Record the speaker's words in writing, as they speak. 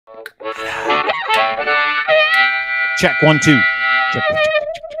Check 1 2. Check.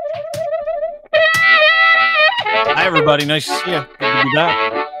 Hi everybody, nice to see you. Good to be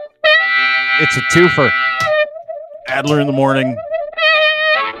back. It's a twofer. Adler in the morning,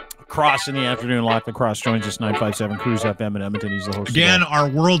 Cross in the afternoon. Lochlin Cross joins us 957 Cruise FM in Edmonton. He's the host. Again, our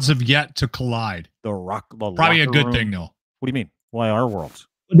worlds have yet to collide. Probably a good thing, though. What do you mean? Why our worlds?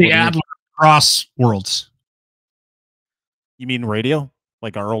 The Adler Cross worlds. You mean radio?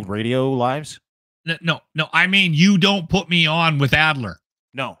 Like our old radio lives? No. I mean, you don't put me on with Adler.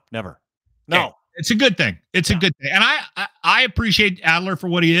 No, never. No. Okay. It's a good thing. It's a good thing. And I appreciate Adler for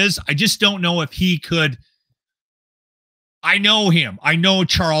what he is. I just don't know if he could. I know him. I know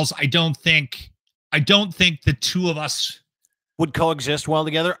Charles. I don't think the two of us would coexist well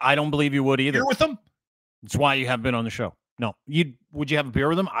together. I don't believe you would either. Beer with him? That's why you haven't been on the show. No. Would you have a beer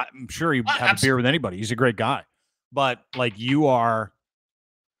with him? I'm sure you'd have a beer with anybody. He's a great guy. But like you are.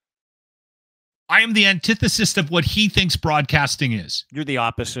 I am the antithesis of what he thinks broadcasting is. You're the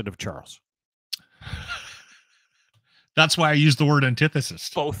opposite of Charles. That's why I use the word antithesis.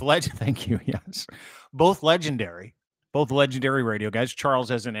 Thank you. Yes. Both legendary radio guys. Charles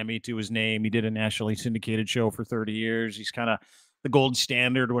has an Emmy to his name. He did a nationally syndicated show for 30 years. He's kind of the gold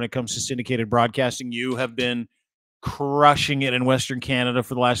standard when it comes to syndicated broadcasting. You have been crushing it in Western Canada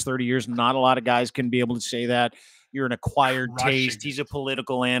for the last 30 years. Not a lot of guys can be able to say that. You're an acquired taste. He's a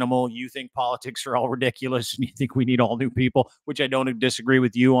political animal. You think politics are all ridiculous and you think we need all new people, which I don't disagree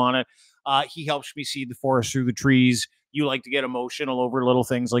with you on it. He helps me see the forest through the trees. You like to get emotional over little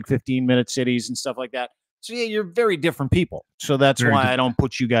things like 15-minute cities and stuff like that. So yeah, you're very different people. So that's why I don't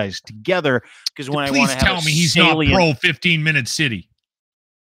put you guys together. Because when I want to tell me he's not pro 15-minute city.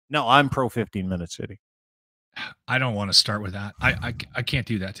 No, I'm pro 15-minute city. I don't want to start with that. I can't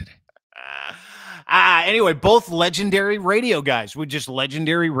do that today. Anyway, both legendary radio guys. We're just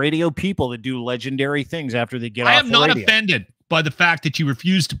legendary radio people that do legendary things after they get off the radio. I am not offended by the fact that you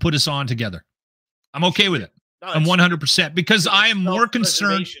refuse to put us on together. I'm okay with it. No, I'm 100% because I am more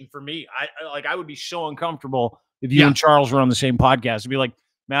concerned. For me, I would be so uncomfortable if you and Charles were on the same podcast. It'd be like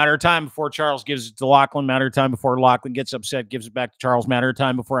matter of time before Charles gives it to Lochlin, matter of time before Lochlin gets upset, gives it back to Charles, matter of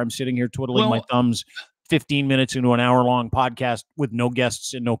time before I'm sitting here twiddling my thumbs 15 minutes into an hour-long podcast with no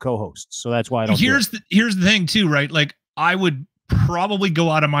guests and no co-hosts. So that's why I don't. Here's the thing too, right? Like I would probably go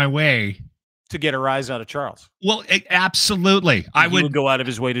out of my way to get a rise out of Charles. Well, absolutely. I would go out of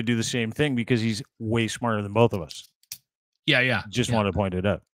his way to do the same thing because he's way smarter than both of us. Yeah. Just wanted to point it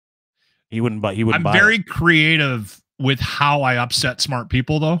out. He wouldn't buy. I'm very creative with how I upset smart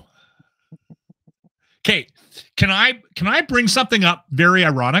people, though. Okay, can I bring something up very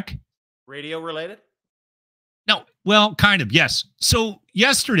ironic? Radio related? No, well, kind of, yes. So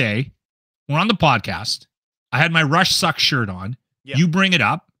yesterday, we're on the podcast. I had my Rush Sucks shirt on. Yeah. You bring it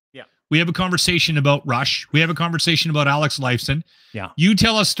up. Yeah. We have a conversation about Rush. We have a conversation about Alex Lifeson. Yeah. You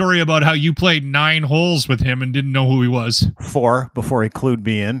tell a story about how you played 9 holes with him and didn't know who he was. 4 before he clued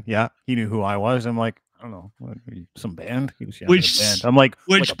me in. Yeah, he knew who I was. I'm like, I don't know, some band. He was which band. I'm like,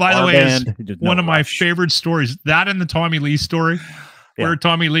 by the way, is one of my favorite stories. That and the Tommy Lee story, where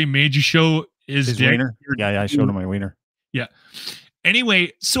Tommy Lee made you show his dick. Wiener. Yeah, I showed him my wiener. Yeah.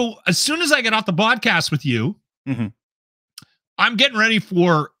 Anyway, so as soon as I get off the podcast with you, I'm getting ready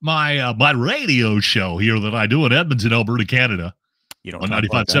for my my radio show here that I do in Edmonton, Alberta, Canada. You know, on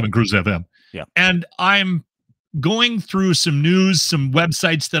 95.7 Cruise FM. Yeah. And I'm going through some news, some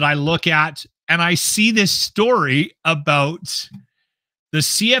websites that I look at, and I see this story about the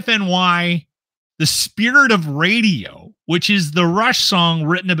CFNY, The Spirit of Radio, which is the Rush song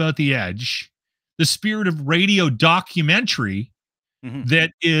written about the Edge, the Spirit of Radio documentary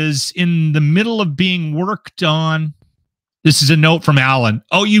that is in the middle of being worked on. This is a note from Alan.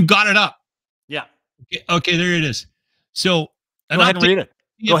 Oh, you got it up. Yeah. Okay, there it is. So go ahead and read it.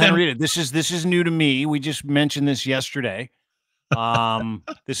 Go ahead and read it. This is new to me. We just mentioned this yesterday.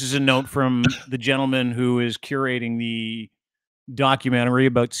 This is a note from the gentleman who is curating the documentary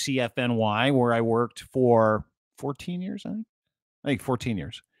about CFNY, where I worked for 14 years, I think 14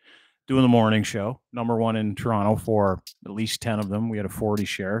 years, doing the morning show, #1 in Toronto for at least 10 of them. We had a 40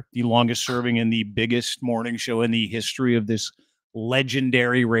 share, the longest serving and the biggest morning show in the history of this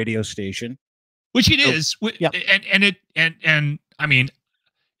legendary radio station. Which it is. Yeah. And I mean,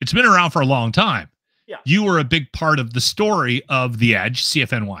 it's been around for a long time. Yeah. You were a big part of the story of the Edge,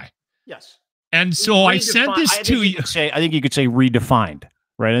 CFNY. Yes. And so I sent this to you. I think you could say redefined,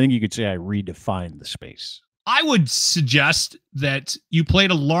 right? I think you could say I redefined the space. I would suggest that you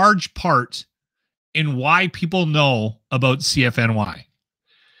played a large part in why people know about CFNY.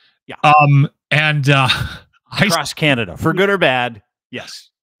 Yeah. And across Canada, for good or bad. Yes.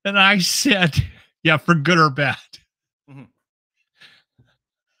 And I said, yeah, for good or bad. Mhm.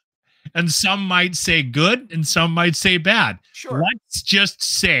 And some might say good and some might say bad. Sure. Let's just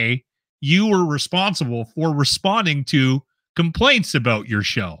say you were responsible for responding to complaints about your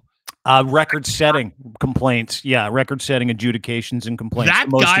show. Record-setting complaints. Yeah, record-setting adjudications and complaints. That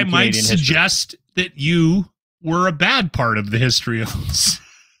the most guy in might Canadian suggest that you were a bad part of the history of this.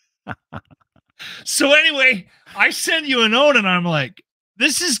 So anyway, I send you a note and I'm like,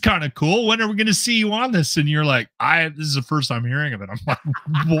 this is kind of cool. When are we going to see you on this? And you're like, this is the first I'm hearing of it. I'm like,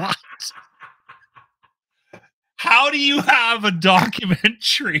 what? How do you have a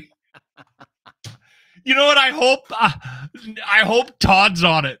documentary? You know what? I hope Todd's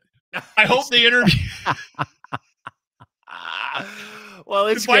on it. I hope they interview. Well,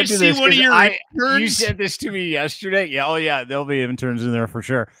 it's if I good to see this, one of your interns, you sent this to me yesterday. Yeah, oh yeah, there'll be interns in there for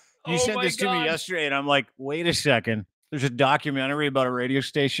sure. You sent this to me yesterday, and I'm like, wait a second. There's a documentary about a radio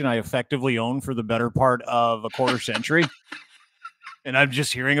station I effectively owned for the better part of a quarter century. And I'm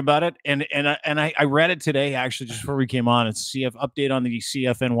just hearing about it. And I read it today, actually, just before we came on. It's update on the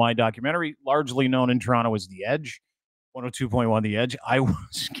CFNY documentary, largely known in Toronto as The Edge, 102.1 The Edge. I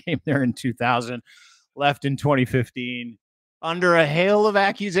came there in 2000, left in 2015, under a hail of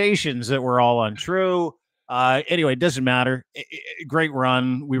accusations that were all untrue. Anyway, it doesn't matter. Great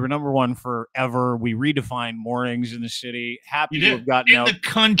run. We were number one forever. We redefined mornings in the city. Happy to have gotten out. In the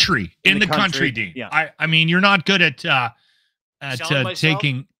country, Dean. Yeah. I mean, you're not good at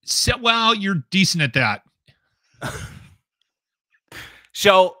taking. Well, you're decent at that.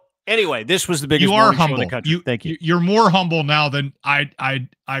 So anyway, this was the biggest you are morning humble. show in the country. Thank you. You're more humble now than I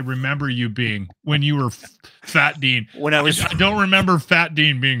remember you being when you were Fat Dean. When I don't remember Fat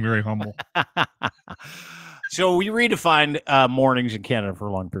Dean being very humble. So we redefined mornings in Canada for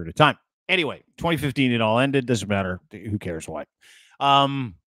a long period of time. Anyway, 2015, it all ended. Doesn't matter. Who cares what?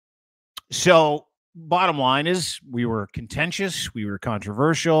 So bottom line is we were contentious. We were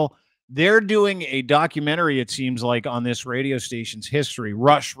controversial. They're doing a documentary, it seems like, on this radio station's history.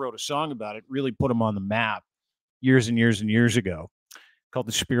 Rush wrote a song about it, really put them on the map years and years and years ago, called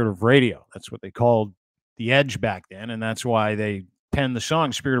The Spirit of Radio. That's what they called The Edge back then, and that's why they penned the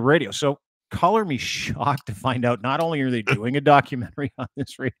song Spirit of Radio. So color me shocked to find out not only are they doing a documentary on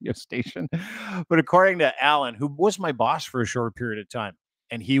this radio station, but according to Alan, who was my boss for a short period of time,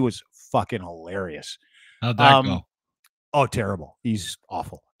 and he was fucking hilarious. How'd that go? Oh, terrible. He's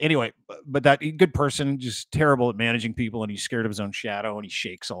awful. Anyway, but that good person, just terrible at managing people, and he's scared of his own shadow, and he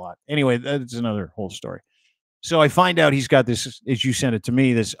shakes a lot. Anyway, that's another whole story. So I find out he's got this, as you sent it to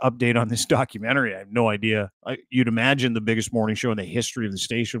me, this update on this documentary. I have no idea. You'd imagine the biggest morning show in the history of the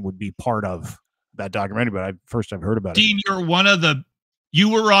station would be part of that documentary, but I've heard about Dean, it. you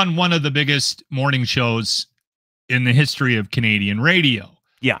were on one of the biggest morning shows in the history of Canadian radio.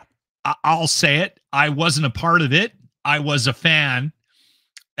 Yeah. I'll say it. I wasn't a part of it. I was a fan,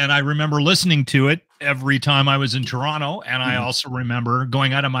 and I remember listening to it every time I was in Toronto, and I also remember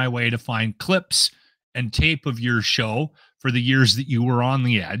going out of my way to find clips and tape of your show for the years that you were on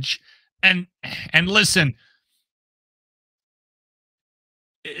The Edge. And listen,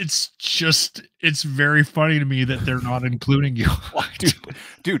 it's very funny to me that they're not including you.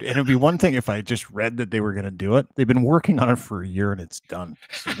 Dude, and it'd be one thing if I just read that they were going to do it. They've been working on it for a year and it's done.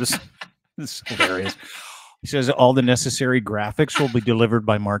 So this is hilarious. He says all the necessary graphics will be delivered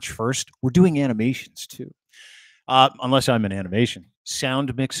by March 1st. We're doing animations too. Unless I'm in animation.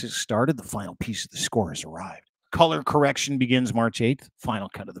 Sound mix has started. The final piece of the score has arrived. Color correction begins March 8th. Final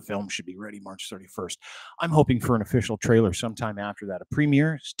cut of the film should be ready March 31st. I'm hoping for an official trailer sometime after that. A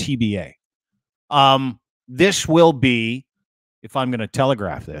premiere is TBA. This will be, if I'm going to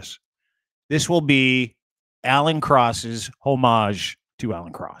telegraph this will be Alan Cross's homage to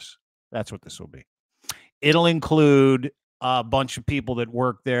Alan Cross. That's what this will be. It'll include a bunch of people that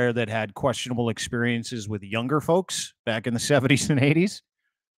worked there that had questionable experiences with younger folks back in the 70s and 80s.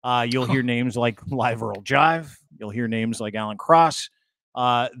 You'll hear names like Live Earl Jive. You'll hear names like Alan Cross.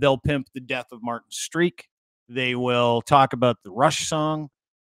 They'll pimp the death of Martin Streak. They will talk about the Rush song.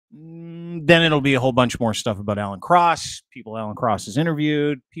 Then it'll be a whole bunch more stuff about Alan Cross, people Alan Cross has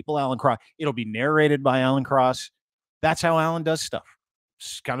interviewed, people Alan Cross. It'll be narrated by Alan Cross. That's how Alan does stuff.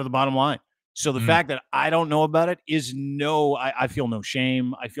 It's kind of the bottom line. So the fact that I don't know about it is I feel no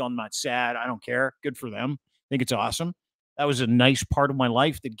shame. I feel I'm not sad. I don't care. Good for them. I think it's awesome. That was a nice part of my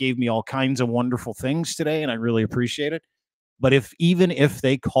life that gave me all kinds of wonderful things today, and I really appreciate it. But even if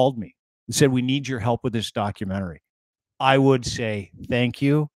they called me and said, we need your help with this documentary, I would say thank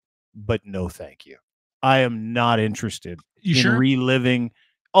you, but no thank you. I am not interested in reliving.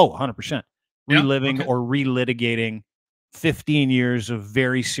 Oh, 100%. Reliving or relitigating 15 years of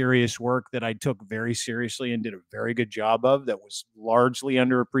very serious work that I took very seriously and did a very good job of that was largely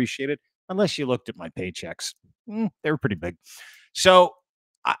underappreciated, unless you looked at my paychecks. They were pretty big. So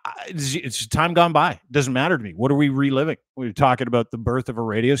it's time gone by. It doesn't matter to me. What are we reliving? We're talking about the birth of a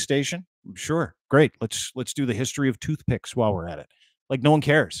radio station. Sure. Great. Let's do the history of toothpicks while we're at it. Like, no one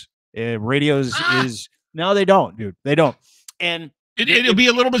cares. Radios is no, they don't, dude. They don't. And it'll be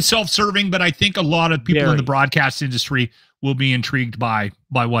a little bit self-serving, but I think a lot of people in the broadcast industry will be intrigued by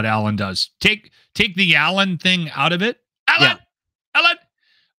what Alan does. Take the Alan thing out of it. Alan.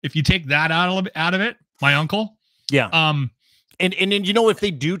 If you take that out of it, my uncle. Yeah. And you know, if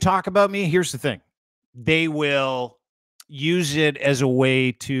they do talk about me, here's the thing. They will use it as a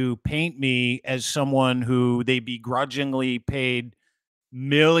way to paint me as someone who they begrudgingly paid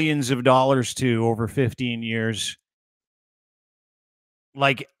millions of dollars to over 15 years.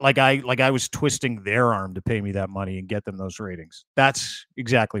 Like I was twisting their arm to pay me that money and get them those ratings. That's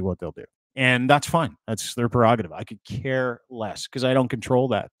exactly what they'll do. And that's fine. That's their prerogative. I could care less because I don't control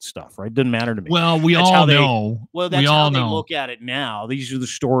that stuff, right? It doesn't matter to me. Well, that's how they look at it now. These are the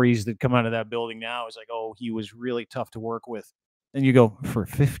stories that come out of that building now. It's like, oh, he was really tough to work with. And you go, for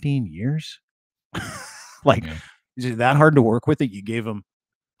 15 years? Is it that hard to work with that you gave him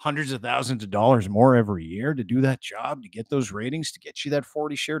hundreds of thousands of dollars more every year to do that job, to get those ratings, to get you that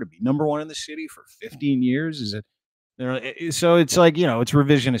 40 share, to be number one in the city for 15 years? Is it? So it's like, you know, it's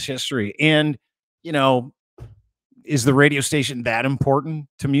revisionist history. And, you know, is the radio station that important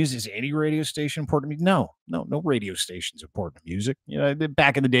to music? Is any radio station important to me? No radio station's important to music. You know,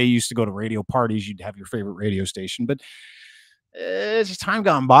 back in the day, you used to go to radio parties, you'd have your favorite radio station, but it's time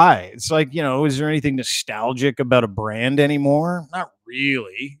gone by. It's like, you know, is there anything nostalgic about a brand anymore? Not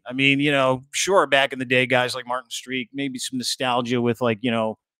really. I mean, you know, sure, back in the day, guys like Martin Streak, maybe some nostalgia with, like, you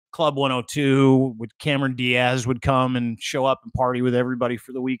know, Club 102 with Cameron Diaz would come and show up and party with everybody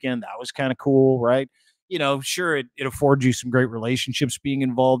for the weekend. That was kind of cool, right? You know, sure, it affords you some great relationships being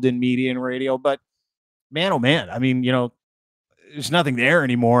involved in media and radio, but man, oh man, I mean, you know, there's nothing there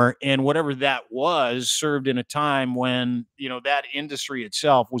anymore. And whatever that was served in a time when, you know, that industry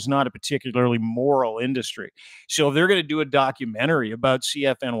itself was not a particularly moral industry. So if they're going to do a documentary about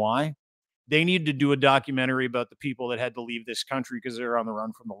CFNY, they need to do a documentary about the people that had to leave this country because they're on the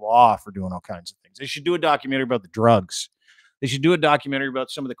run from the law for doing all kinds of things. They should do a documentary about the drugs. They should do a documentary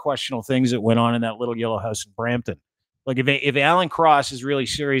about some of the questionable things that went on in that little yellow house in Brampton. Like, if Alan Cross is really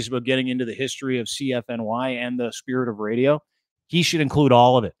serious about getting into the history of CFNY and the spirit of radio, he should include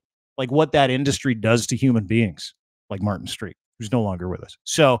all of it. Like, what that industry does to human beings, like Martin Street, who's no longer with us.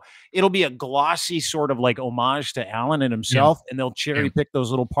 So it'll be a glossy sort of like homage to Alan and himself, and they'll cherry pick those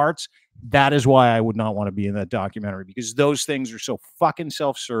little parts. That is why I would not want to be in that documentary, because those things are so fucking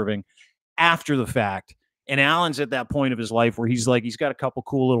self-serving after the fact. And Alan's at that point of his life where he's like, he's got a couple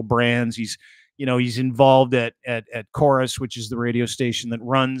cool little brands. He's, you know, he's involved at Chorus, which is the radio station that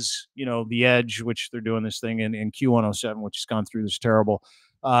runs, you know, The Edge, which they're doing this thing in Q107, which has gone through this terrible,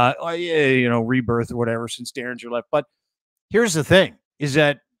 you know, rebirth or whatever since Derringer left. But here's the thing is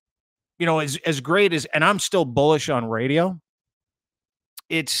that, you know, as great as, and I'm still bullish on radio,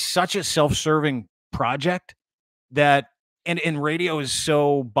 it's such a self-serving project that, and radio is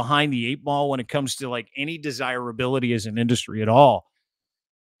so behind the eight ball when it comes to like any desirability as an industry at all.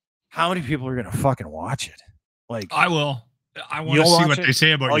 How many people are going to fucking watch it? Like, I will. I want to see what they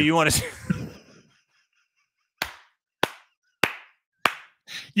say about you. Oh, you want to see?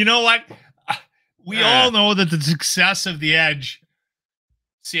 You know what? We all know that the success of The Edge,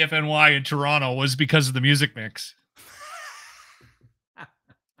 CFNY in Toronto, was because of the music mix.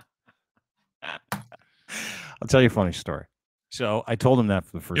 I'll tell you a funny story. So I told him that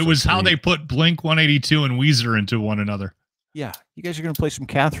for the first time. It was how they put Blink 182 and Weezer into one another. Yeah, you guys are going to play some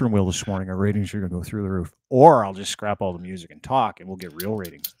Catherine Wheel this morning. Our ratings are going to go through the roof. Or I'll just scrap all the music and talk, and we'll get real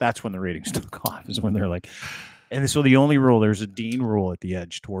ratings. That's when the ratings took off, is when they're like, and so the only rule, there's a Dean rule at The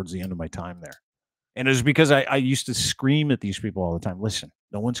Edge towards the end of my time there. And it was because I used to scream at these people all the time. Listen,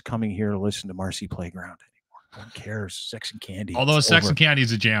 no one's coming here to listen to Marcy Playground anymore. No one cares. Sex and Candy. Although Sex and Candy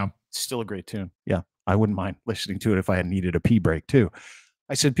is a jam. It's still a great tune. Yeah, I wouldn't mind listening to it if I had needed a pee break too.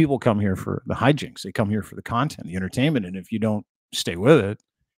 I said people come here for the hijinks. They come here for the content, the entertainment. And if you don't stay with it.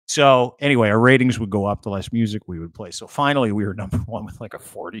 So anyway, our ratings would go up the less music we would play. So finally we were number one with like a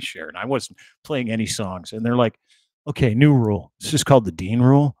 40 share, and I wasn't playing any songs. And they're like, okay, new rule. This is called the Dean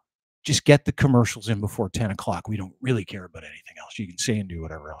rule. Just get the commercials in before 10 o'clock. We don't really care about anything else. You can say and do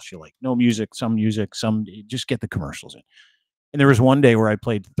whatever else you like. No music, some just get the commercials in. And there was one day where I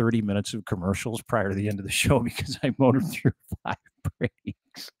played 30 minutes of commercials prior to the end of the show because I motored through 5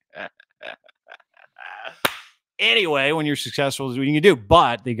 breaks. Anyway, when you're successful is what you can do,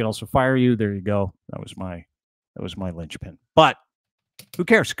 but they can also fire you. There you go. That was my linchpin. But who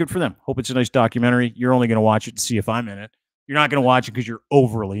cares? Good for them. Hope it's a nice documentary. You're only going to watch it to see if I'm in it. You're not going to watch it because you're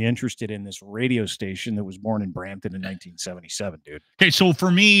overly interested in this radio station that was born in Brampton in 1977, dude. Okay, so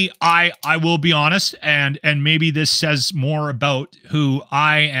for me, I will be honest, and maybe this says more about who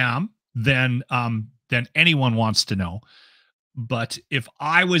I am than anyone wants to know. But if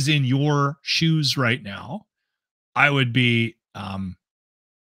I was in your shoes right now, I would be I'd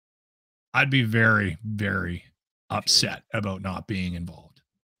be very, very upset about not being involved,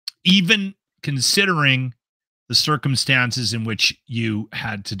 even considering the circumstances in which you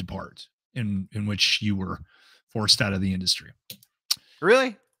had to depart, in which you were forced out of the industry.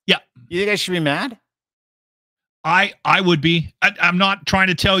 Really? Yeah. You think I should be mad? I would be. I'm not trying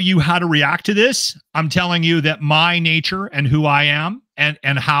to tell you how to react to this. I'm telling you that my nature and who I am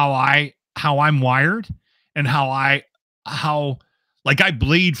and how I'm wired and how I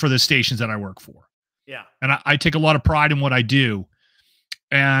bleed for the stations that I work for. Yeah. And I take a lot of pride in what I do.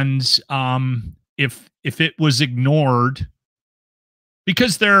 And if it was ignored,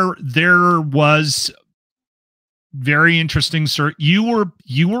 because there was very interesting, sir, you were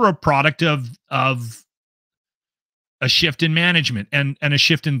a product of a shift in management and a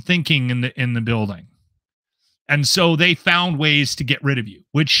shift in thinking in the building. And so they found ways to get rid of you,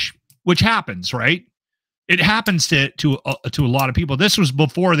 which happens, right? It happens to a lot of people. This was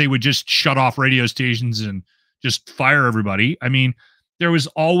before they would just shut off radio stations and just fire everybody. I mean, there was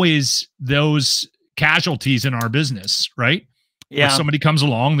always those casualties in our business, right? Yeah. Where somebody comes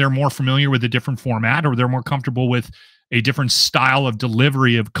along, they're more familiar with a different format, or they're more comfortable with a different style of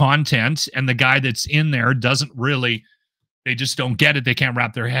delivery of content, and the guy that's in there doesn't really, they just don't get it. They can't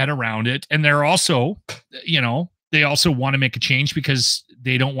wrap their head around it. And they're also, they also want to make a change because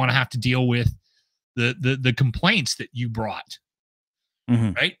they don't want to have to deal with the complaints that you brought.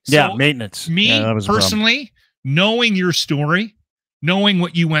 Mm-hmm. Right? Yeah, so maintenance. Me personally, knowing your story, knowing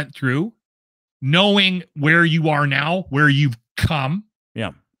what you went through, knowing where you are now, where you've come,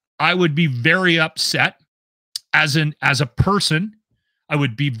 yeah, I would be very upset as a person. I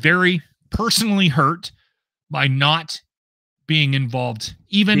would be very personally hurt by not being involved,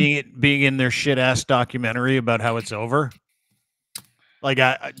 even being in their shit ass documentary about how it's over. Like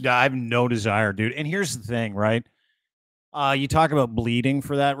I have no desire, dude. And here's the thing, right? You talk about bleeding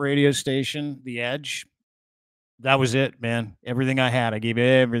for that radio station, The Edge. That was it, man. Everything I had, I gave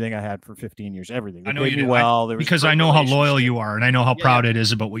everything I had for 15 years. Everything. They paid me well. Because I know how loyal you are, and I know how proud it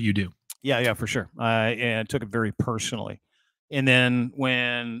is about what you do. Yeah, for sure. And I took it very personally. And then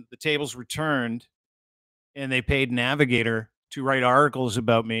when the tables were turned, and they paid Navigator to write articles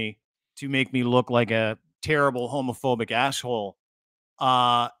about me to make me look like a terrible homophobic asshole,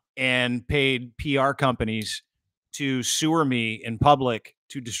 and paid PR companies to sewer me in public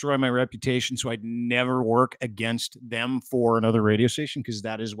to destroy my reputation so I'd never work against them for another radio station, because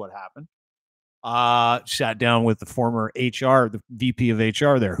that is what happened. Sat down with the former HR, the VP of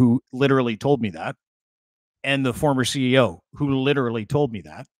HR there, who literally told me that, and the former CEO, who literally told me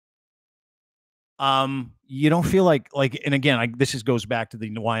that. You don't feel like, and again, this goes back to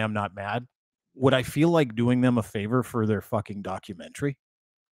the why I'm not mad. Would I feel like doing them a favor for their fucking documentary?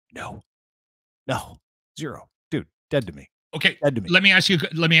 No, zero, dude, dead to me. Okay, dead to me. Let me ask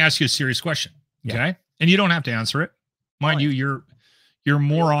you a serious question. Okay, yeah. And you don't have to answer it. Mind you, you're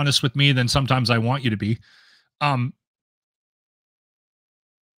more honest with me than sometimes I want you to be.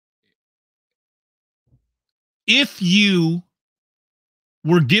 If you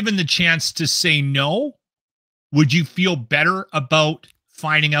were given the chance to say no, would you feel better about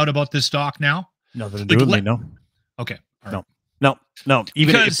finding out about this doc now? Nothing to do with me, no. Okay. No.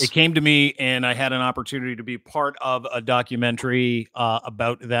 Even if they came to me and I had an opportunity to be part of a documentary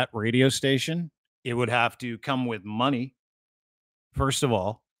about that radio station, it would have to come with money, first of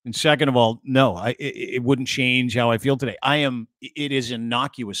all. And second of all, no, it wouldn't change how I feel today. It is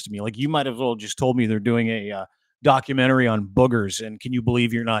innocuous to me. Like, you might as well just told me they're doing a documentary on boogers, and can you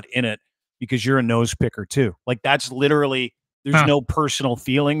believe you're not in it because you're a nose picker too? Like, that's literally, there's no personal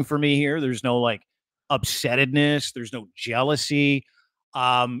feeling for me here. There's no like upsettedness. There's no jealousy.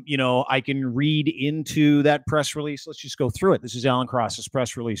 I can read into that press release. Let's just go through it. This is Alan Cross's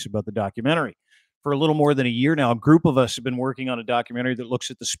press release about the documentary. For a little more than a year now, a group of us have been working on a documentary that looks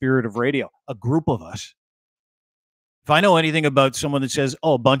at the spirit of radio. A group of us. If I know anything about someone that says,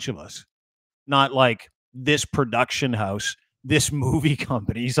 oh, a bunch of us, not like this production house, this movie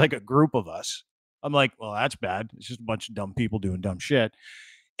company, he's like a group of us. I'm like, well, that's bad. It's just a bunch of dumb people doing dumb shit.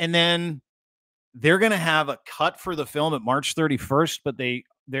 And then they're going to have a cut for the film at March 31st, but they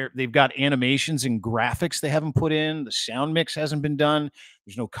they've got animations and graphics they haven't put in. The sound mix hasn't been done.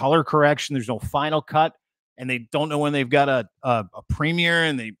 There's no color correction. There's no final cut, and they don't know when they've got a premiere,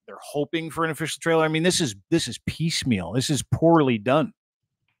 and they're hoping for an official trailer. I mean, this is piecemeal. This is poorly done.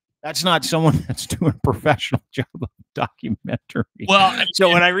 That's not someone that's doing a professional job of documentary. Well, so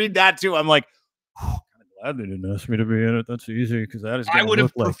when I read that too, I'm like, oh, kind of glad they didn't ask me to be in it. That's easy, because that is going to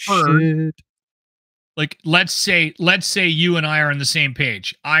look like shit. Like, let's say you and I are on the same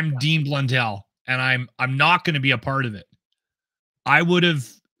page. I'm Dean Blundell, and I'm not going to be a part of it. I would have,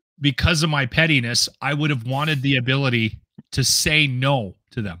 because of my pettiness, I would have wanted the ability to say no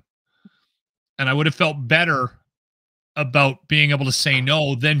to them. And I would have felt better about being able to say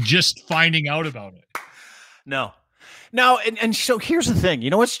no than just finding out about it. No. And so here's the thing. You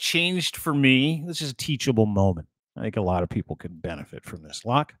know what's changed for me? This is a teachable moment. I think a lot of people could benefit from this,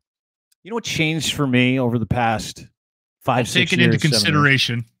 Loch. You know what changed for me over the past 5, 6 years? Take it into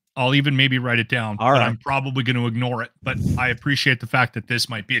consideration. I'll even maybe write it down. All right. I'm probably going to ignore it, but I appreciate the fact that this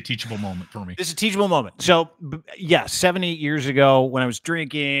might be a teachable moment for me. This is a teachable moment. So, yeah, 7, 8 years ago, when I was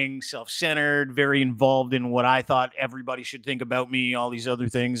drinking, self-centered, very involved in what I thought everybody should think about me, all these other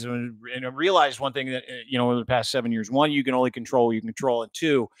things, and I realized one thing that, over the past 7 years: one, you can only control what you control, and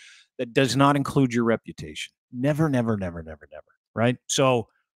two, that does not include your reputation. Never, never, never, never, never. Right? So,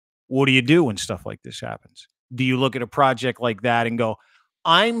 what do you do when stuff like this happens? Do you look at a project like that and go,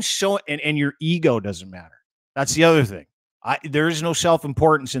 I'm so, and your ego doesn't matter. That's the other thing. There is no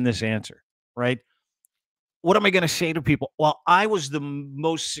self-importance in this answer, right? What am I going to say to people? Well, I was the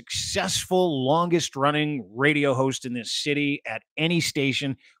most successful, longest running radio host in this city at any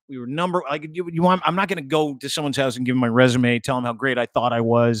station. We were I'm not going to go to someone's house and give them my resume, tell them how great I thought I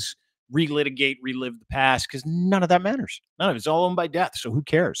was, relive the past, because none of that matters. None of it's all owned by death. So who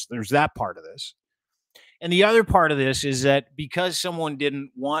cares? There's that part of this. And the other part of this is that because someone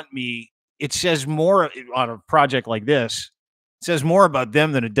didn't want me, it says more on a project like this. It says more about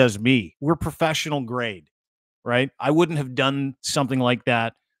them than it does me. We're professional grade, right? I wouldn't have done something like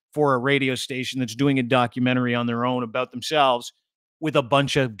that for a radio station that's doing a documentary on their own about themselves with a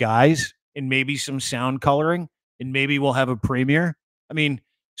bunch of guys and maybe some sound coloring, and maybe we'll have a premiere. I mean,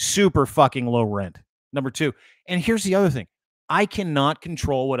 super fucking low rent. Number two. And here's the other thing. I cannot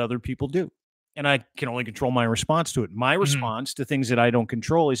control what other people do. And I can only control my response to it. My response to things that I don't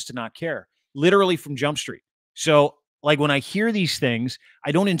control is to not care, literally from Jump Street. So, like, when I hear these things,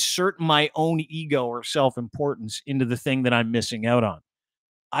 I don't insert my own ego or self-importance into the thing that I'm missing out on.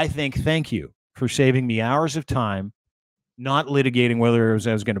 I think, thank you for saving me hours of time, not litigating whether I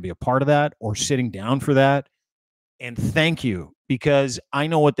was going to be a part of that or sitting down for that. And thank you, because I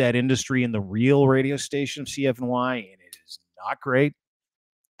know what that industry and the real radio station of CFNY, and it is not great.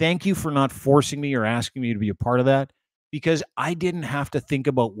 Thank you for not forcing me or asking me to be a part of that, because I didn't have to think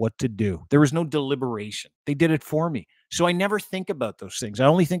about what to do. There was no deliberation. They did it for me. So I never think about those things. I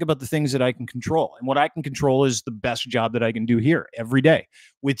only think about the things that I can control. And what I can control is the best job that I can do here every day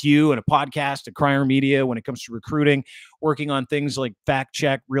with you and a podcast, a Crier Media, when it comes to recruiting, working on things like fact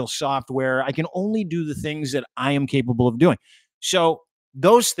check, real software. I can only do the things that I am capable of doing. So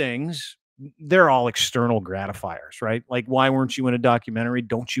those things, they're all external gratifiers, right? Like, why weren't you in a documentary?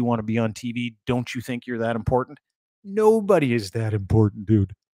 Don't you want to be on TV? Don't you think you're that important? Nobody is that important,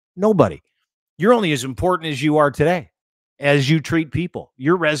 dude. Nobody. You're only as important as you are today, as you treat people.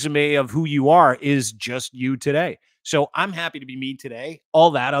 Your resume of who you are is just you today. So I'm happy to be me today. All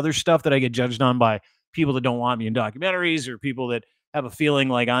that other stuff that I get judged on by people that don't want me in documentaries, or people that have a feeling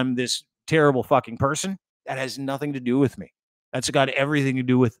like I'm this terrible fucking person, that has nothing to do with me. That's got everything to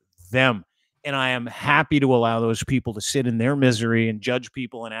do with them. And I am happy to allow those people to sit in their misery and judge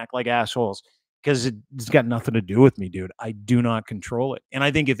people and act like assholes, because it's got nothing to do with me, dude. I do not control it. And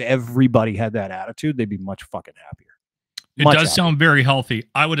I think if everybody had that attitude, they'd be much fucking happier. It does sound very healthy.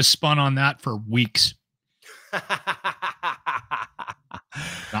 I would have spun on that for weeks.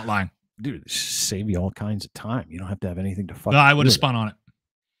 Not lying. Dude, save you all kinds of time. You don't have to have anything to fuck. No, I would have spun on it.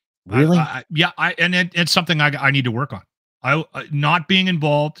 Really? It's something I need to work on. Not being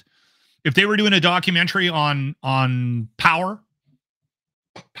involved. If they were doing a documentary on Power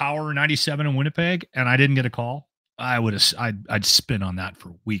 97 in Winnipeg, and I didn't get a call, I'd spin on that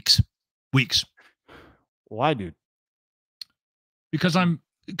for weeks. Why, dude? Because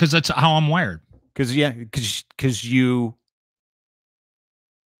that's how I'm wired. Because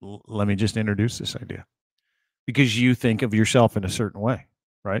let me just introduce this idea. Because you think of yourself in a certain way,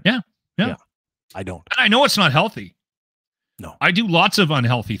 right? Yeah. I don't. And I know it's not healthy. No. I do lots of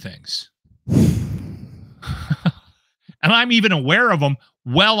unhealthy things. And I'm even aware of them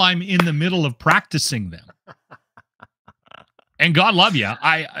while I'm in the middle of practicing them. And God love you.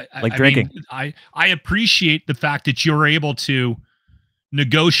 I drinking. mean, I appreciate the fact that you're able to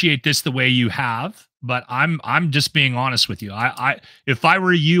negotiate this the way you have, but I'm just being honest with you. If I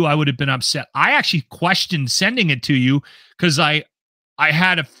were you, I would have been upset. I actually questioned sending it to you because I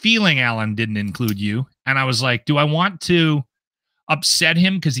had a feeling Alan didn't include you, and I was like, do I want to upset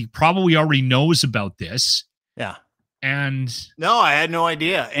him because he probably already knows about this? Yeah. And no, I had no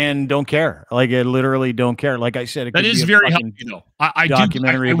idea and don't care. Like, I literally don't care. Like I said, it that could is be a very fucking helpful, though. I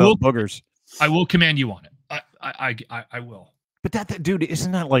documentary do, about boogers. I will commend you on it. I will. But that dude,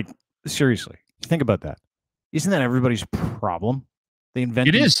 isn't that like, seriously, think about that. Isn't that everybody's problem? They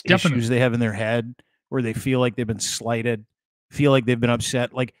invent these issues they have in their head where they feel like they've been slighted, feel like they've been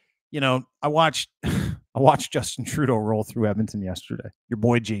upset. Like, you know, I watched Justin Trudeau roll through Edmonton yesterday. Your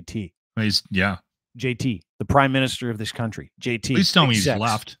boy JT. JT, the prime minister of this country. JT. Please tell me he's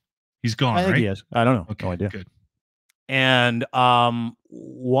left. He's gone, I think right? he is. I don't know. Okay, no idea. Good. And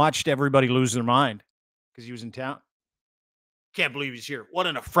watched everybody lose their mind because he was in town. Can't believe he's here. What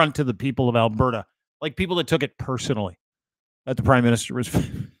an affront to the people of Alberta. Like, people that took it personally that the prime minister was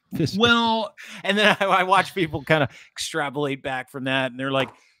well, and then I watch people kind of extrapolate back from that, and they're like,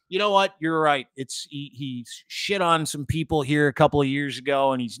 you know what? You're right. He shit on some people here a couple of years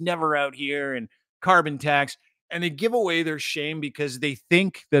ago, and he's never out here, and carbon tax, and they give away their shame because they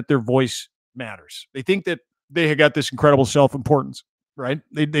think that their voice matters. They think that they have got this incredible self-importance, right?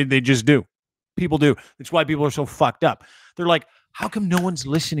 They just do. People do. That's why people are so fucked up. They're like, how come no one's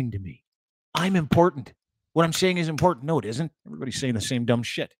listening to me? I'm important. What I'm saying is important. No, it isn't. Everybody's saying the same dumb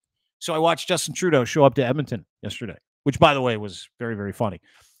shit. So I watched Justin Trudeau show up to Edmonton yesterday, which, by the way, was very, very funny,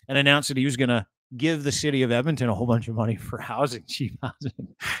 and announced that he was going to give the city of Edmonton a whole bunch of money for housing, cheap housing,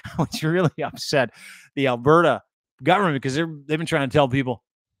 which really upset the Alberta government because they've been trying to tell people,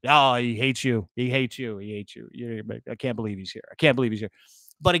 oh, he hates you. He hates you. He hates you. I can't believe he's here. I can't believe he's here.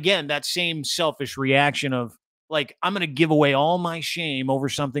 But again, that same selfish reaction of, like, I'm going to give away all my shame over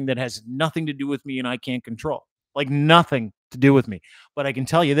something that has nothing to do with me and I can't control. Like, nothing to do with me. But I can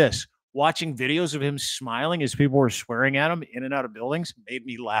tell you this, watching videos of him smiling as people were swearing at him in and out of buildings made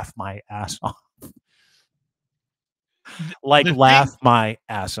me laugh my ass off. My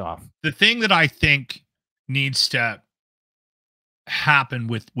ass off. The thing that I think needs to happen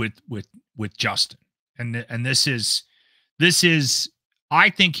with Justin, and this is I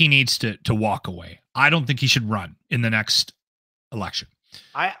think he needs to walk away. I don't think he should run in the next election.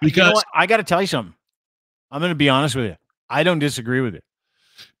 Because you know what? I got to tell you something. I'm going to be honest with you. I don't disagree with it.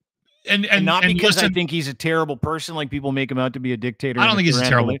 And not because I think he's a terrible person, like people make him out to be a dictator. I don't think he's a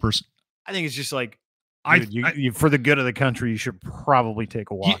terrible person. I think it's just like, dude, for the good of the country, you should probably take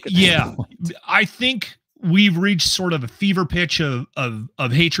a walk. Yeah. I think we've reached sort of a fever pitch of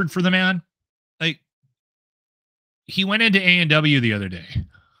hatred for the man. Like, he went into A&W the other day.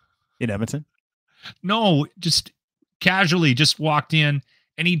 In Edmonton? No, just casually just walked in,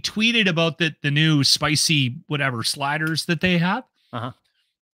 and he tweeted about the new spicy whatever sliders that they have. Uh-huh.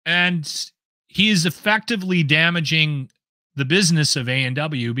 And he is effectively damaging the business of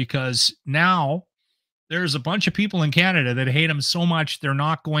A&W because now there's a bunch of people in Canada that hate him so much they're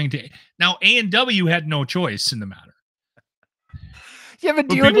not going to. Now, A&W had no choice in the matter. Yeah, but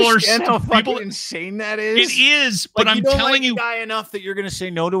do you understand how fucking insane that is? It is, but I'm telling you, guy enough that you're going to say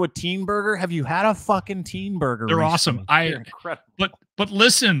no to a teen burger. Have you had a fucking teen burger? They're awesome. They're incredible. But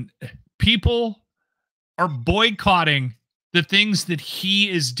listen, people are boycotting the things that he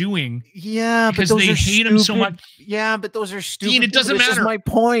is doing. Yeah, because they hate him so much. Yeah, but those are stupid. Dean, it doesn't matter. This is my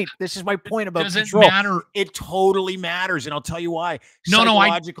point. This is my point about doesn't control. Matter. It totally matters, and I'll tell you why.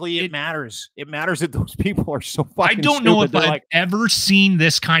 Psychologically, it matters. It matters that those people are so fucking. I don't know if I've ever seen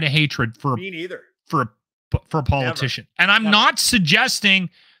this kind of hatred for me neither for a politician, and I'm not suggesting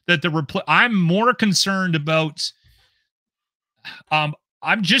that I'm more concerned about. I'm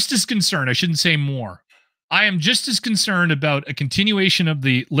just as concerned. I shouldn't say more. I am just as concerned about a continuation of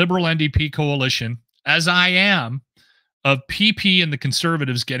the Liberal NDP coalition as I am of PP and the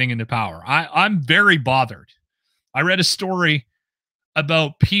Conservatives getting into power. I'm very bothered. I read a story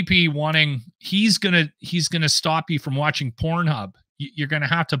about PP wanting he's gonna stop you from watching Pornhub. You're gonna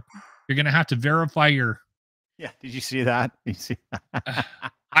have to verify your. Yeah, did you see that? You see that?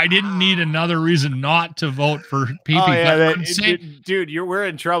 I didn't need another reason not to vote for PP. Oh, yeah, dude, we're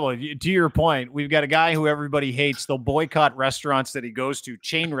in trouble. To your point, we've got a guy who everybody hates. They'll boycott restaurants that he goes to,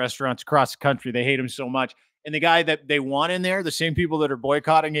 chain restaurants across the country. They hate him so much. And the guy that they want in there, the same people that are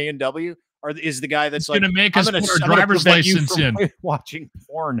boycotting A&W, is the guy that's like, going to make us put our driver's license in. Watching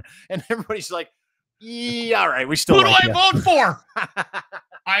porn. And everybody's like, yeah, all right, we still Who do I vote for?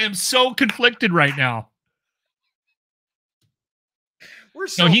 I am so conflicted right now. We're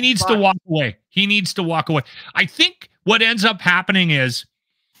so No, he needs to fucked. walk away. He needs to walk away. I think what ends up happening is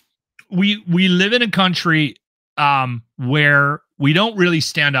we live in a country where we don't really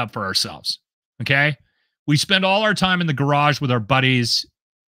stand up for ourselves. Okay. We spend all our time in the garage with our buddies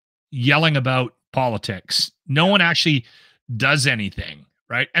yelling about politics. No one actually does anything,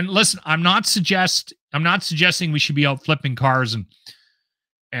 right? And listen, I'm not suggesting we should be out flipping cars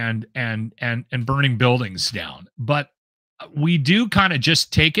and burning buildings down, but we do kind of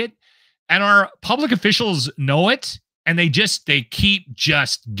just take it, and our public officials know it, and they keep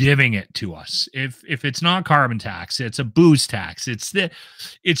just giving it to us. If it's not carbon tax, it's a booze tax.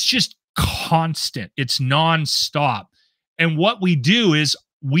 It's just constant. It's nonstop. And what we do is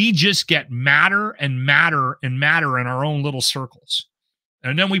we just get madder and madder and madder in our own little circles.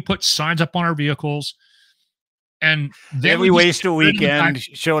 And then we put signs up on our vehicles. And then we waste a weekend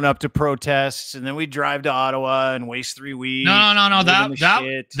showing up to protests, and then we drive to Ottawa and waste 3 weeks. No.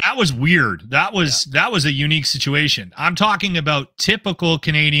 That was weird. That was a unique situation. I'm talking about typical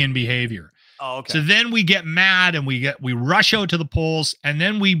Canadian behavior. Oh, okay. So then we get mad and we rush out to the polls, and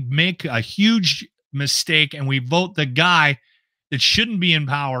then we make a huge mistake and we vote the guy that shouldn't be in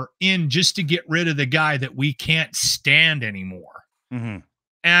power in just to get rid of the guy that we can't stand anymore. Mm-hmm.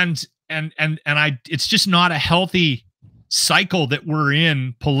 And it's just not a healthy cycle that we're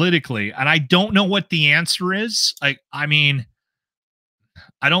in politically. And I don't know what the answer is. I mean,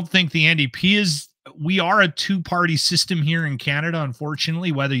 I don't think the NDP is, we are a two-party system here in Canada,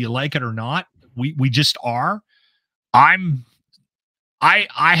 unfortunately, whether you like it or not. We just are. I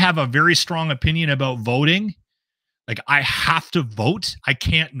have a very strong opinion about voting. Like, I have to vote. I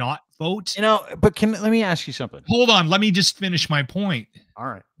can't not vote. But let me ask you something. Hold on. Let me just finish my point. All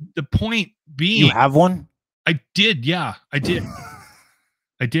right. The point being, you have one? I did. Yeah, I did.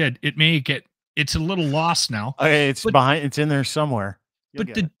 I did. It's a little lost now. Okay, it's in there somewhere.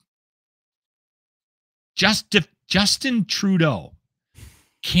 Justin Trudeau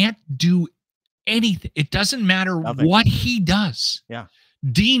can't do anything. It doesn't matter what he does. Yeah.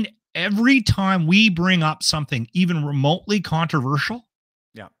 Dean, every time we bring up something even remotely controversial,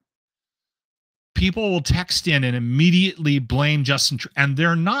 people will text in and immediately blame Justin, and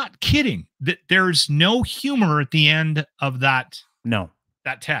they're not kidding. That there's no humor at the end of that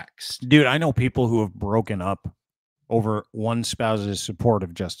text. Dude, I know people who have broken up over one spouse's support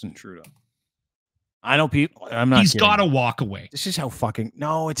of Justin Trudeau. I know people. I'm not. He's got to walk away. This is how fucking.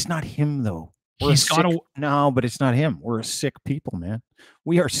 No, it's not him though. He's got to. No, but it's not him. We're a sick people, man.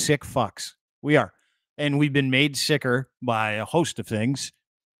 We are sick fucks. We are, and we've been made sicker by a host of things.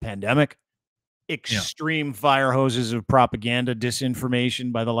 Pandemic. Extreme fire hoses of propaganda,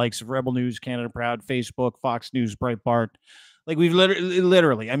 disinformation by the likes of Rebel News, Canada Proud, Facebook, Fox News, Breitbart. Like, we've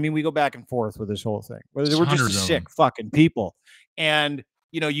literally, I mean, we go back and forth with this whole thing. We're just sick fucking people. And,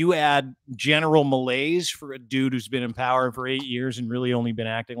 you add general malaise for a dude who's been in power for 8 years and really only been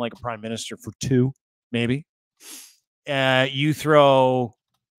acting like a prime minister for 2, maybe. You throw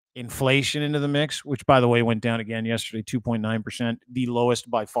inflation into the mix, which, by the way, went down again yesterday, 2.9%, the lowest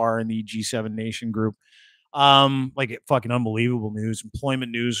by far in the G7 nation group. Fucking unbelievable news.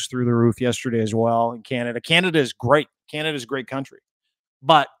 Employment news through the roof yesterday as well in Canada. Canada is great. Canada's a great country,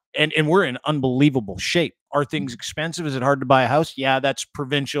 but and we're in unbelievable shape. Are things expensive? Is it hard to buy a house? Yeah, that's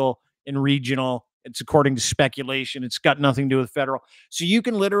provincial and regional. It's according to speculation. It's got nothing to do with federal. So you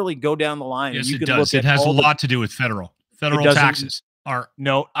can literally go down the line. Yes, and you it can does. It has a lot to do with federal. Federal taxes are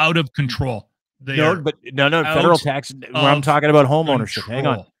out of control. Federal taxes. I'm talking about home ownership. Hang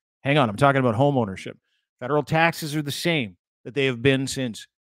on. I'm talking about home ownership. Federal taxes are the same that they have been since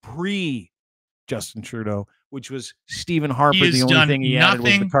pre-Justin Trudeau, which was Stephen Harper. The only thing he added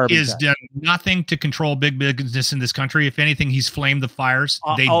was the carbon tax. He has done nothing to control big business in this country. If anything, he's flamed the fires.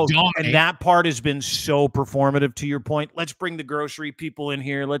 They dominate. And that part has been so performative, to your point. Let's bring the grocery people in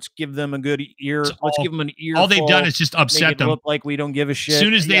here. Let's give them a good ear. Let's give them an ear. All they've done is just upset them. Look like we don't give a shit. As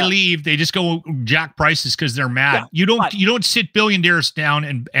soon as they leave, they just go jack prices because they're mad. You don't sit billionaires down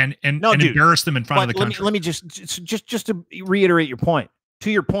and embarrass them in front of the country. Let me just to reiterate your point. To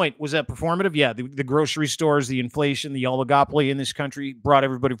your point, was that performative? Yeah, the grocery stores, the inflation, the oligopoly in this country brought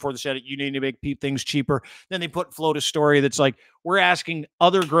everybody before the Senate. You need to make things cheaper. Then they float a story that's like, we're asking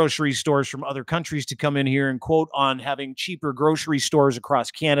other grocery stores from other countries to come in here and quote on having cheaper grocery stores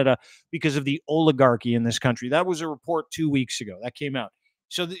across Canada because of the oligarchy in this country. That was a report 2 weeks ago. That came out.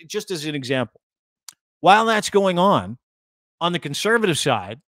 So just as an example, while that's going on the conservative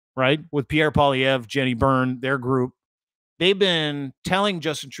side, right, with Pierre Poilievre, Jenny Byrne, their group, they've been telling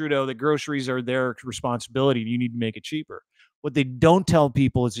Justin Trudeau that groceries are their responsibility and you need to make it cheaper. What they don't tell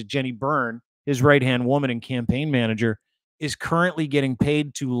people is that Jenny Byrne, his right-hand woman and campaign manager, is currently getting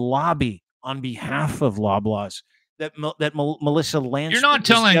paid to lobby on behalf of Loblaws. Melissa Lance, you're not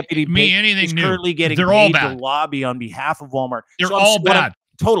telling me anything is new. currently getting They're paid all to bad. lobby on behalf of Walmart. They're all bad.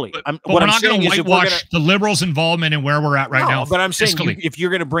 Totally. But we're not going to whitewash the Liberals' involvement in where we're at right now. But I'm saying fiscally. if you're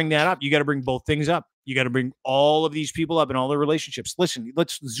going to bring that up, you got to bring both things up. You got to bring all of these people up and all their relationships. Listen,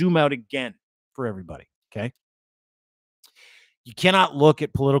 let's zoom out again for everybody. Okay. You cannot look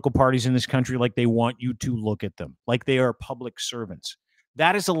at political parties in this country like they want you to look at them, like they are public servants.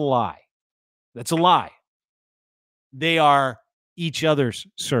 That is a lie. That's a lie. They are each other's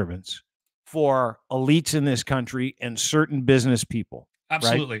servants for elites in this country and certain business people.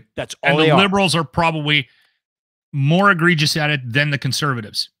 Absolutely. Right? That's all and they the are. Liberals are probably more egregious at it than the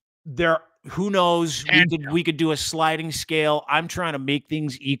Conservatives. Who knows? We could do a sliding scale. I'm trying to make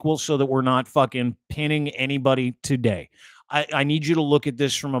things equal so that we're not fucking pinning anybody today. I need you to look at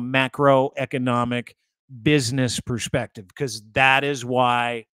this from a macroeconomic business perspective, because that is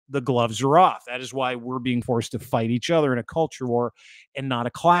why the gloves are off. That is why we're being forced to fight each other in a culture war and not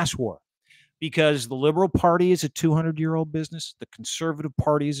a class war. Because the Liberal Party is a 200-year-old business. The Conservative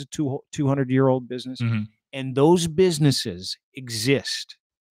Party is a 200-year-old business. Mm-hmm. And those businesses exist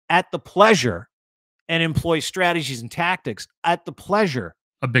at the pleasure and employ strategies and tactics at the pleasure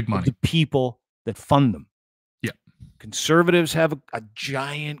of big money, of the people that fund them. Yeah. Conservatives have a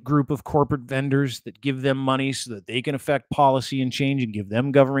giant group of corporate vendors that give them money so that they can affect policy and change and give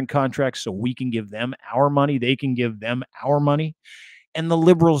them government contracts so we can give them our money. They can give them our money. And the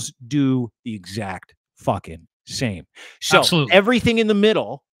Liberals do the exact fucking same. So Absolutely. Everything in the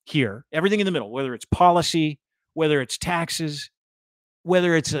middle here, everything in the middle, whether it's policy, whether it's taxes,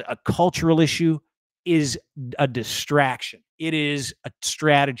 whether it's a cultural issue, is a distraction. It is a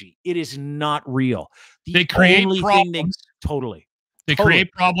strategy. It is not real. They create problems. They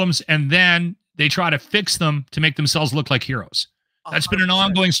create problems, and then they try to fix them to make themselves look like heroes. That's 100%. Been an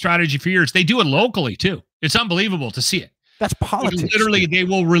ongoing strategy for years. They do it locally too. It's unbelievable to see it. That's politics. Literally, they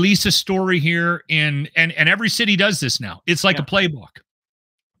will release a story here and every city does this now. It's like a playbook.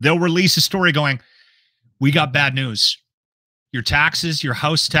 They'll release a story going, we got bad news. Your taxes, your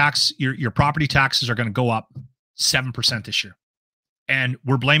house tax, your property taxes are going to go up 7% this year. And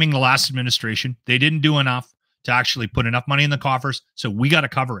we're blaming the last administration. They didn't do enough to actually put enough money in the coffers. So we got to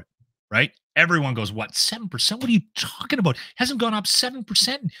cover it, right? Everyone goes, what, 7%? What are you talking about? It hasn't gone up 7%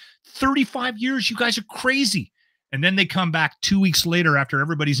 in 35 years. You guys are crazy. And then they come back 2 weeks later after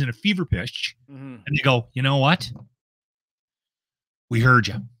everybody's in a fever pitch, and they go, you know what? We heard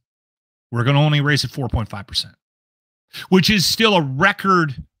you. We're going to only raise it 4.5%, which is still a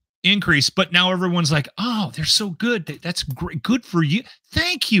record increase. But now everyone's like, oh, they're so good. That's great. Good for you.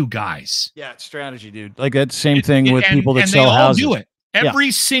 Thank you, guys. Yeah, it's strategy, dude. Like that same thing with people that sell houses. They all do it.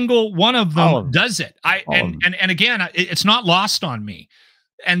 Every single one of them does it. And again, it's not lost on me.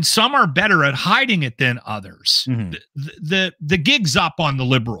 And some are better at hiding it than others. Mm-hmm. The gig's up on the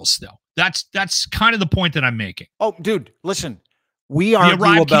Liberals, though. That's kind of the point that I'm making. Oh, dude, listen, we are the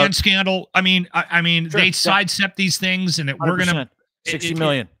Arrive Can scandal. I mean, sure, they sidestep these things, and we're gonna 60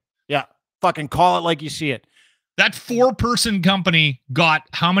 million. Yeah, fucking call it like you see it. That 4-person company got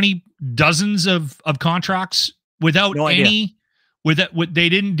how many dozens of contracts without any. They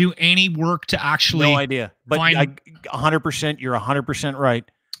didn't do any work to actually. No idea. But 100%, you're 100% right.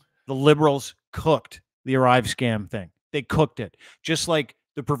 The Liberals cooked the Arrive scam thing. They cooked it. Just like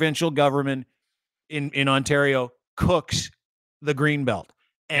the provincial government in Ontario cooks the Greenbelt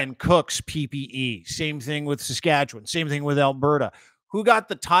and cooks PPE. Same thing with Saskatchewan. Same thing with Alberta. Who got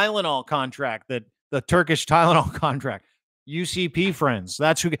the Tylenol contract, the Turkish Tylenol contract? UCP friends.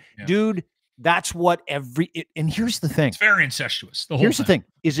 That's who. Yeah. Dude. That's what and here's the thing. It's very incestuous. Here's the thing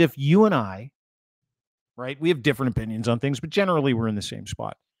is if you and I, right, we have different opinions on things, but generally we're in the same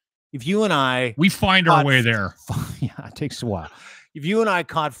spot. If you and I, we find our way there. Yeah, it takes a while. If you and I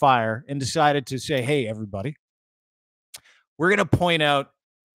caught fire and decided to say, hey, everybody, we're going to point out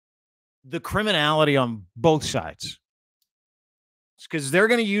the criminality on both sides. It's because they're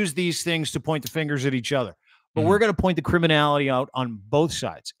going to use these things to point the fingers at each other. But we're going to point the criminality out on both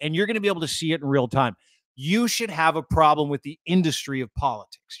sides, and you're going to be able to see it in real time. You should have a problem with the industry of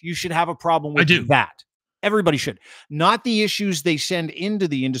politics. You should have a problem with that. Everybody should. Not the issues they send into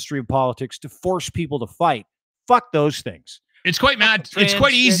the industry of politics to force people to fight. Fuck those things. It's quite mad. It's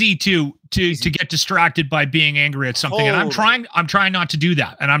quite easy to get distracted by being angry at something. And I'm trying not to do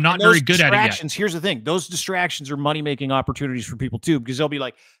that. And I'm not very good at it yet. Here's the thing. Those distractions are money-making opportunities for people too, because they'll be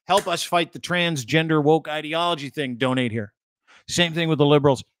like, help us fight the transgender woke ideology thing. Donate here. Same thing with the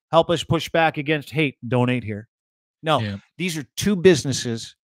Liberals. Help us push back against hate. Donate here. No, these are two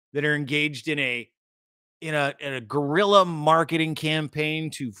businesses that are engaged in a in a guerrilla marketing campaign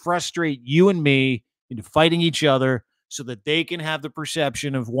to frustrate you and me into fighting each other so that they can have the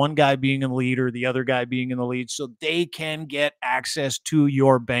perception of one guy being in the lead or the other guy being in the lead so they can get access to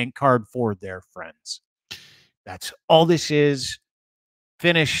your bank card for their friends. That's all this is.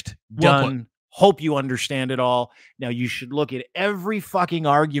 Finished, done. Hope you understand it all. Now you should look at every fucking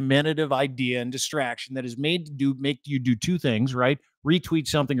argumentative idea and distraction that is made to make you do two things, right? Retweet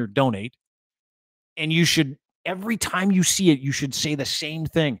something or donate. And you should, every time you see it, you should say the same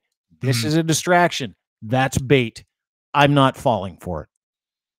thing. This is a distraction. That's bait. I'm not falling for it.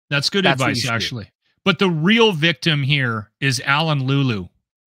 That's good advice, actually. But the real victim here is Alan Lulu,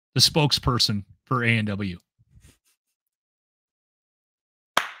 the spokesperson for A&W.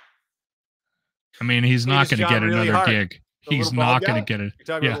 I mean, he's not going to get another gig. He's not going to get it. You're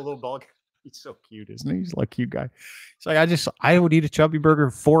talking about the little ball guy. He's so cute, isn't he? He's like a cute guy. He's like, I would eat a chubby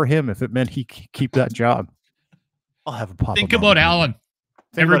burger for him if it meant he keep that job. I'll have a pop. Think about Alan.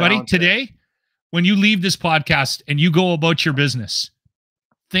 Everybody, today, when you leave this podcast and you go about your business,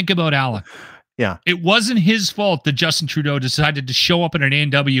 think about Alan. Yeah. It wasn't his fault that Justin Trudeau decided to show up at an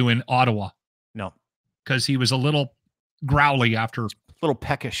A&W in Ottawa. No. Because he was a little growly after a little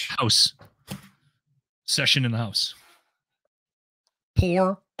peckish house session in the house.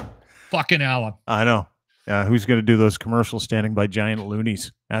 Poor fucking Alan. I know. Who's going to do those commercials standing by giant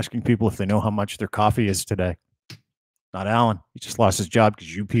loonies, asking people if they know how much their coffee is today? Not Alan. He just lost his job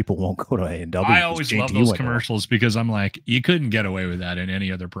because you people won't go to A&W. I always love those commercials because I'm like, you couldn't get away with that in any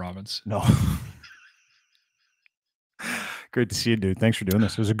other province. No. Great to see you, dude. Thanks for doing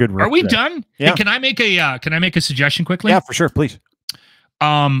this. It was a good. Are we done? Yeah. Hey, can I make a suggestion quickly? Yeah, for sure, please.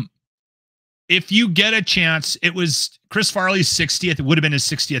 If you get a chance, it was Chris Farley's 60th. It would have been his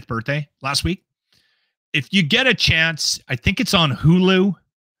 60th birthday last week. If you get a chance, I think it's on Hulu.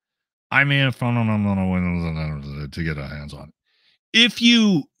 I mean, if I don't know to get our hands on it. If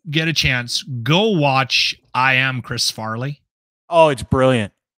you get a chance, go watch I Am Chris Farley. Oh, it's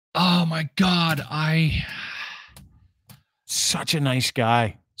brilliant. Oh my God. Such a nice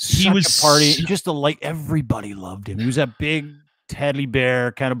guy. He was a party. Just everybody loved him. He was that big teddy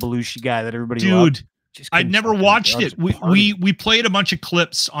bear kind of Belushi guy that everybody loved. I'd never watched it. We played a bunch of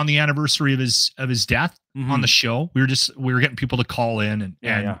clips on the anniversary of his death on the show. We were getting people to call in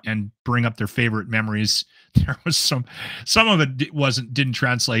and bring up their favorite memories. There was some of it didn't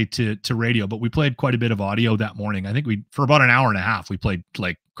translate to radio, but we played quite a bit of audio that morning. I think for about an hour and a half we played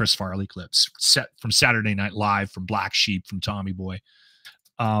like Chris Farley clips set from Saturday Night Live, from Black Sheep, from Tommy Boy.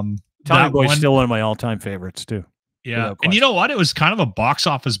 Tommy Boy's still one of my all-time favorites too. Yeah. And you know what? It was kind of a box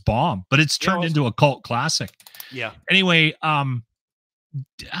office bomb, but it's turned into a cult classic. Yeah. Anyway,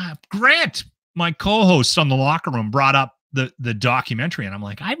 Grant, my co-host on the Locker Room, brought up the documentary, and I'm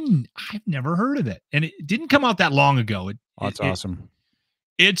like, I've never heard of it. And it didn't come out that long ago. That's awesome.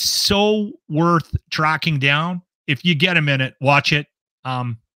 It's so worth tracking down. If you get a minute, watch it.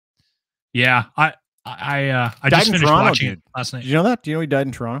 Yeah. I just finished watching it last night. Did you know that? Do you know he died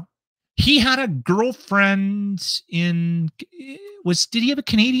in Toronto? He had a girlfriend did he have a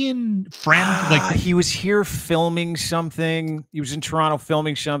Canadian friend? He was here filming something. He was in Toronto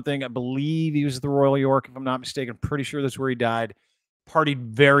filming something. I believe he was at the Royal York, if I'm not mistaken. I'm pretty sure that's where he died. Partied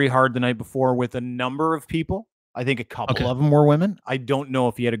very hard the night before with a number of people. I think a couple of them were women. I don't know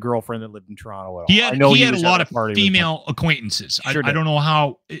if he had a girlfriend that lived in Toronto at all. He had a lot of female acquaintances. I don't know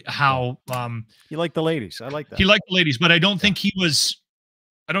how he liked the ladies. I like that. He liked the ladies, but I don't think he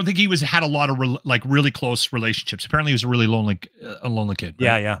had a lot of really close relationships. Apparently he was a really lonely kid.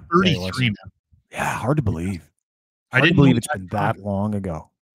 Right? Yeah. 33, man. Yeah, hard to believe. I didn't believe it's been that long ago.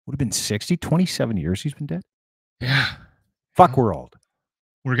 Would have been 27 years he's been dead. Yeah. Fuck, we're old.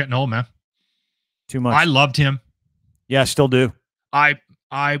 We're getting old, man. Too much. I loved him. Yeah, still do.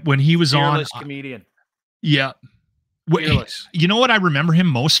 When he was Fearless comedian. Yeah. Fearless. You know what I remember him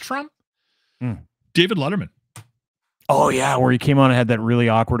most from? David Letterman. Oh yeah, where he came on and had that really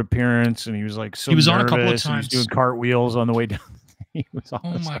awkward appearance, and he was like so. He was nervous, on a couple of times. He was doing cartweights on the way down. He was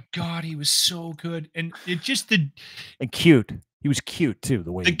awesome. Oh my God, he was so good, and it just and cute. He was cute too.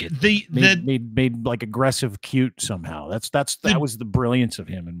 The way he made like aggressive cute somehow. That was the brilliance of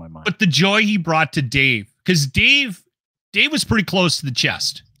him in my mind. But the joy he brought to Dave, because Dave was pretty close to the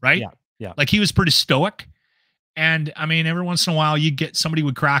chest, right? Yeah. Like he was pretty stoic, and I mean, every once in a while you get somebody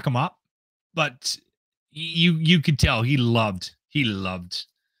would crack him up, but you could tell he loved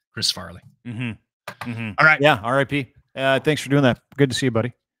Chris Farley. All right. Yeah. R.I.P. Thanks for doing that. Good to see you,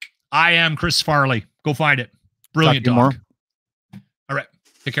 buddy. I Am Chris Farley. Go find it. Brilliant dog. All right.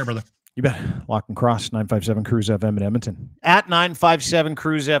 Take care, brother. You bet. Loch and Cross, 957 Cruise FM in Edmonton. At 957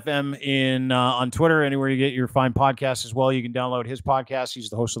 Cruise FM on Twitter, anywhere you get your fine podcasts as well. You can download his podcast. He's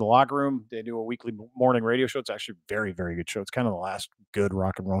the host of The Locker Room. They do a weekly morning radio show. It's actually a very, very good show. It's kind of the last good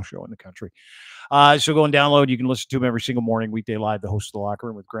rock and roll show in the country. So go and download. You can listen to him every single morning, weekday live, the host of The Locker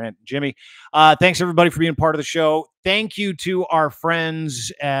Room with Grant and Jimmy. Thanks, everybody, for being part of the show. Thank you to our friends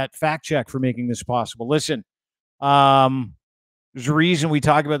at Fact Check for making this possible. Listen, there's a reason we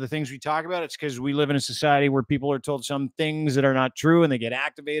talk about the things we talk about. It's because we live in a society where people are told some things that are not true and they get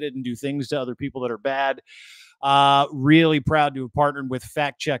activated and do things to other people that are bad. Really proud to have partnered with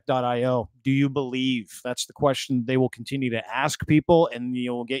factcheck.io. Do you believe? That's the question they will continue to ask people, and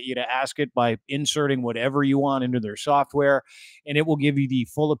you'll get you to ask it by inserting whatever you want into their software, and it will give you the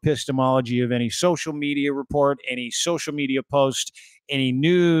full epistemology of any social media report, any social media post, any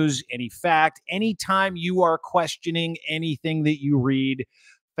news, any fact. Anytime you are questioning anything that you read,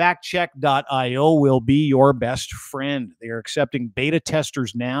 factcheck.io will be your best friend. They are accepting beta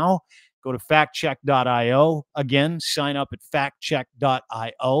testers now. Go to factcheck.io. Again, sign up at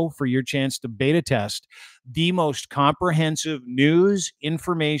factcheck.io for your chance to beta test the most comprehensive news,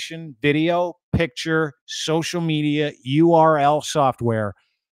 information, video, picture, social media, URL software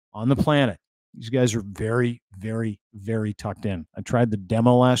on the planet. These guys are very, very, very tucked in. I tried the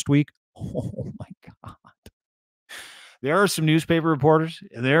demo last week. Oh, my God. There are some newspaper reporters,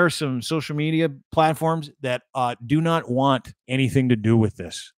 there are some social media platforms that do not want anything to do with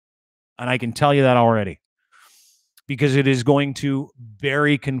this. And I can tell you that already, because it is going to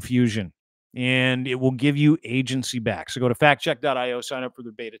bury confusion and it will give you agency back. So go to factcheck.io, sign up for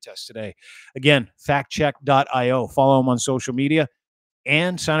their beta test today. Again, factcheck.io. Follow them on social media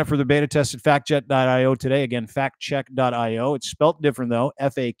and sign up for the beta test at factcheck.io today. Again, factcheck.io. It's spelled different, though.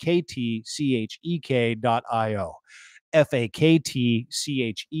 factcheck.io.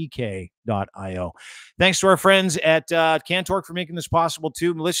 factcheck.io. Thanks to our friends at Cantork for making this possible,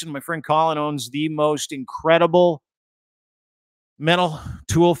 too. Listen, my friend Colin owns the most incredible metal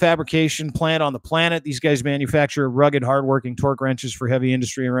tool fabrication plant on the planet. These guys manufacture rugged, hardworking torque wrenches for heavy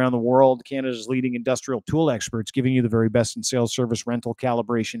industry around the world. Canada's leading industrial tool experts, giving you the very best in sales, service, rental,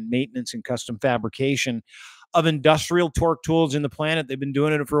 calibration, maintenance, and custom fabrication of industrial torque tools in the planet. They've been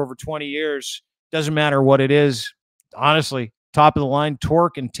doing it for over 20 years. Doesn't matter what it is. Honestly, top of the line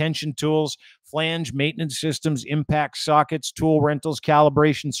torque and tension tools, flange maintenance systems, impact sockets, tool rentals,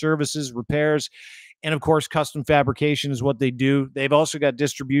 calibration services, repairs, and of course, custom fabrication is what they do. They've also got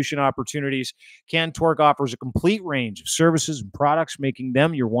distribution opportunities. Cantork offers a complete range of services and products, making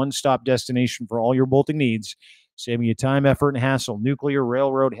them your one-stop destination for all your bolting needs, saving you time, effort, and hassle. Nuclear,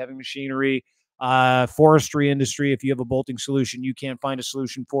 railroad, heavy machinery, forestry industry. If you have a bolting solution you can't find a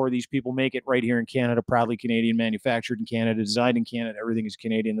solution for, these people make it right here in Canada, proudly Canadian, manufactured in Canada, designed in Canada. Everything is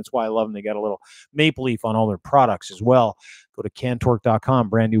Canadian. That's why I love them. They got a little maple leaf on all their products as well. Go to cantork.com,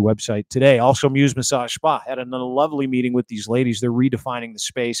 brand new website today. Also, Muse Massage Spa. Had a lovely meeting with these ladies. They're redefining the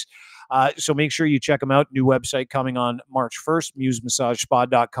space. So make sure you check them out. New website coming on March 1st,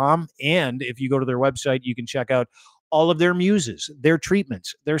 musemassagespA.com. And if you go to their website, you can check out all of their muses, their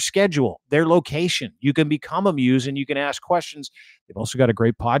treatments, their schedule, their location. You can become a muse and you can ask questions. They've also got a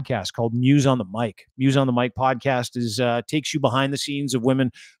great podcast called Muse on the Mic. Muse on the Mic podcast takes you behind the scenes of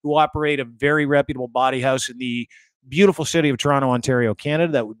women who operate a very reputable body house in the beautiful city of Toronto, Ontario,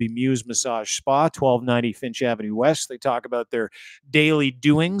 Canada. That would be Muse Massage Spa, 1290 Finch Avenue West. They talk about their daily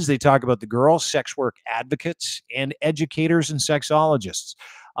doings. They talk about the girls, sex work advocates, and educators and sexologists.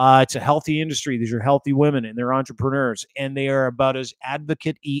 It's a healthy industry. These are healthy women and they're entrepreneurs, and they are about as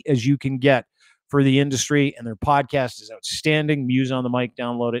advocate-y as you can get for the industry. And their podcast is outstanding. Muse on the Mic.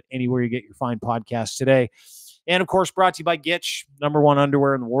 Download it anywhere you get your fine podcasts today. And of course, brought to you by Gitch, number one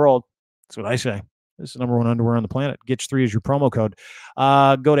underwear in the world. That's what I say. This is the number one underwear on the planet. Gitch3 is your promo code.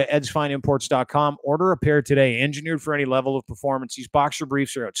 Go to edsfineimports.com. Order a pair today. Engineered for any level of performance. These boxer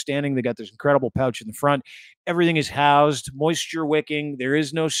briefs are outstanding. They got this incredible pouch in the front. Everything is housed. Moisture wicking. There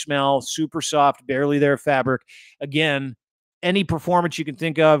is no smell. Super soft. Barely there fabric. Again, any performance you can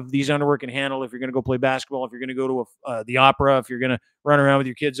think of, these underwear can handle. If you're going to go play basketball, if you're going to go to the opera, if you're going to run around with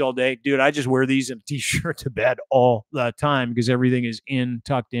your kids all day. Dude, I just wear these in a t-shirt to bed all the time because everything is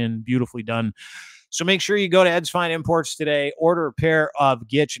tucked in, beautifully done. So make sure you go to Ed's Fine Imports today. Order a pair of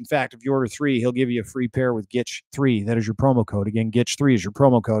Gitch. In fact, if you order 3, he'll give you a free pair with Gitch3. That is your promo code. Again, Gitch3 is your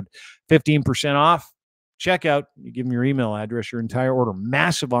promo code. 15% off. Checkout. You give them your email address, your entire order.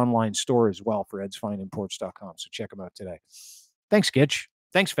 Massive online store as well for edsfineimports.com. So check them out today. Thanks, Gitch.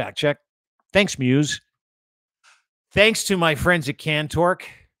 Thanks, Fact Check. Thanks, Muse. Thanks to my friends at Cantork.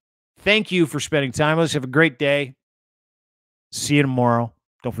 Thank you for spending time with us. Have a great day. See you tomorrow.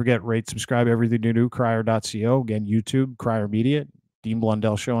 Don't forget, rate, subscribe, everything you do, crier.co. Again, YouTube, Crier Media, Dean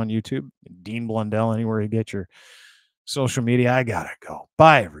Blundell Show on YouTube, Dean Blundell, anywhere you get your social media. I gotta go.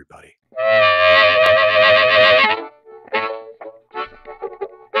 Bye, everybody.